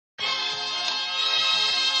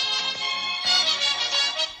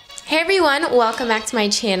Hey everyone, welcome back to my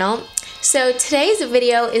channel. So today's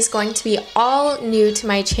video is going to be all new to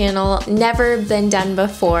my channel, never been done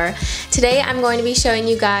before. Today I'm going to be showing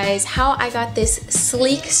you guys how I got this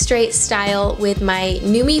sleek straight style with my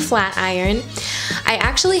NuMe flat iron. I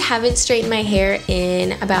actually haven't straightened my hair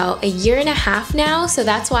in about a year and a half now, so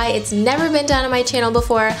that's why it's never been done on my channel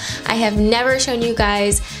before. I have never shown you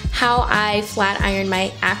guys how I flat iron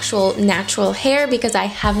my actual natural hair because I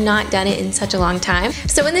have not done it in such a long time.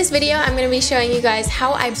 So in this video, I'm going to be showing you guys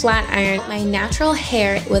how I flat iron my natural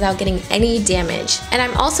hair without getting any damage. And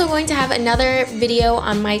I'm also going to have another video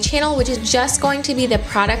on my channel which is just going to be the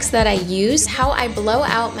products that I use, how I blow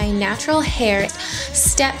out my natural hair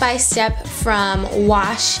step by step from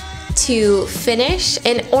wash to finish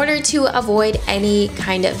in order to avoid any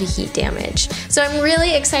kind of heat damage. So I'm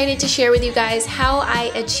really excited to share with you guys how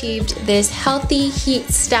I achieved this healthy heat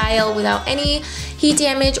style without any heat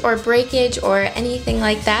damage or breakage or anything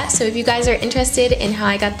like that. So if you guys are interested in how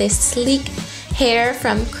I got this sleek hair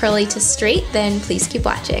from curly to straight, then please keep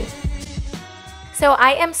watching. So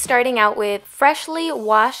I am starting out with freshly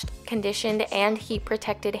washed, conditioned, and heat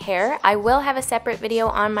protected hair. I will have a separate video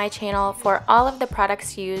on my channel for all of the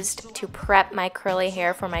products used to prep my curly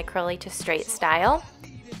hair for my curly to straight style.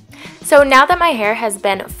 So now that my hair has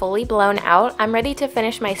been fully blown out, I'm ready to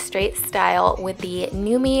finish my straight style with the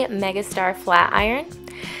NuMe Megastar flat iron.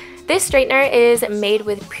 This straightener is made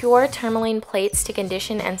with pure tourmaline plates to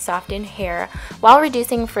condition and soften hair while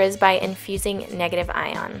reducing frizz by infusing negative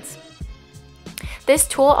ions. This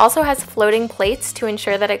tool also has floating plates to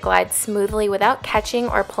ensure that it glides smoothly without catching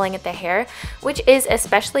or pulling at the hair, which is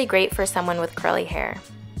especially great for someone with curly hair.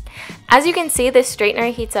 As you can see, this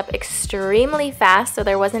straightener heats up extremely fast, so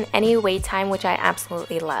there wasn't any wait time, which I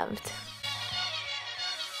absolutely loved.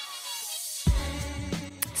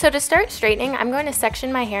 So to start straightening, I'm going to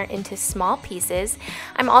section my hair into small pieces.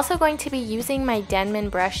 I'm also going to be using my Denman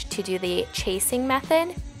brush to do the chasing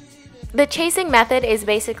method. The chasing method is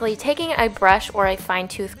basically taking a brush or a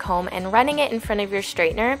fine-tooth comb and running it in front of your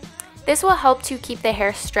straightener. This will help to keep the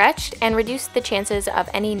hair stretched and reduce the chances of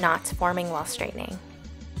any knots forming while straightening.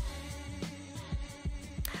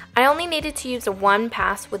 I only needed to use one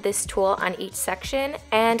pass with this tool on each section,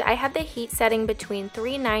 and I had the heat setting between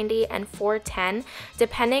 390 and 410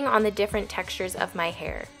 depending on the different textures of my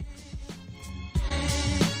hair.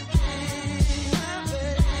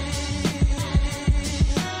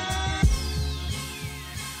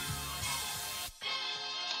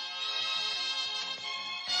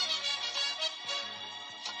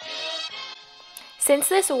 Since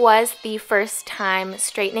this was the first time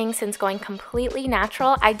straightening since going completely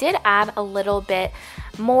natural, I did add a little bit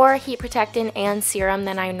more heat protectant and serum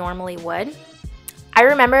than I normally would. I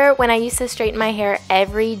remember when I used to straighten my hair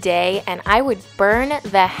every day and I would burn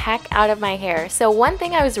the heck out of my hair. So one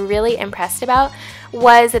thing I was really impressed about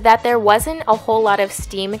was that there wasn't a whole lot of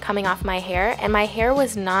steam coming off my hair and my hair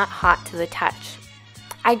was not hot to the touch.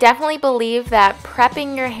 I definitely believe that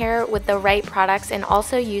prepping your hair with the right products and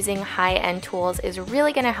also using high-end tools is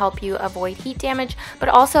really going to help you avoid heat damage, but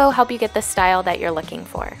also help you get the style that you're looking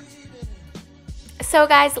for. So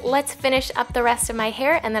guys, let's finish up the rest of my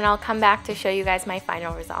hair and then I'll come back to show you guys my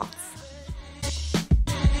final results.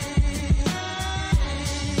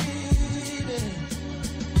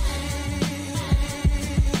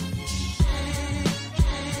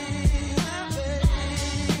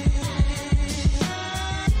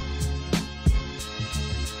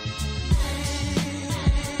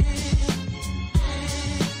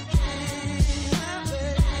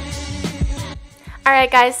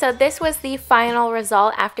 Alright guys, so this was the final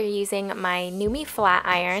result after using my NuMe flat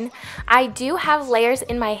iron. I do have layers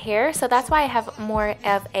in my hair, so that's why I have more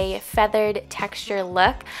of a feathered texture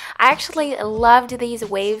look. I actually loved these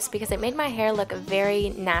waves because it made my hair look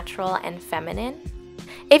very natural and feminine.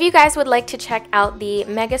 If you guys would like to check out the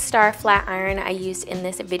Megastar flat iron I used in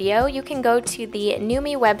this video, you can go to the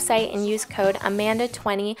NuMe website and use code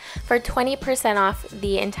AMANDA20 for 20% off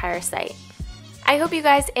the entire site. I hope you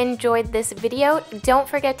guys enjoyed this video. Don't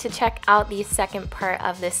forget to check out the second part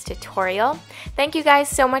of this tutorial. Thank you guys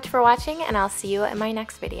so much for watching, and I'll see you in my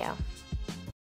next video.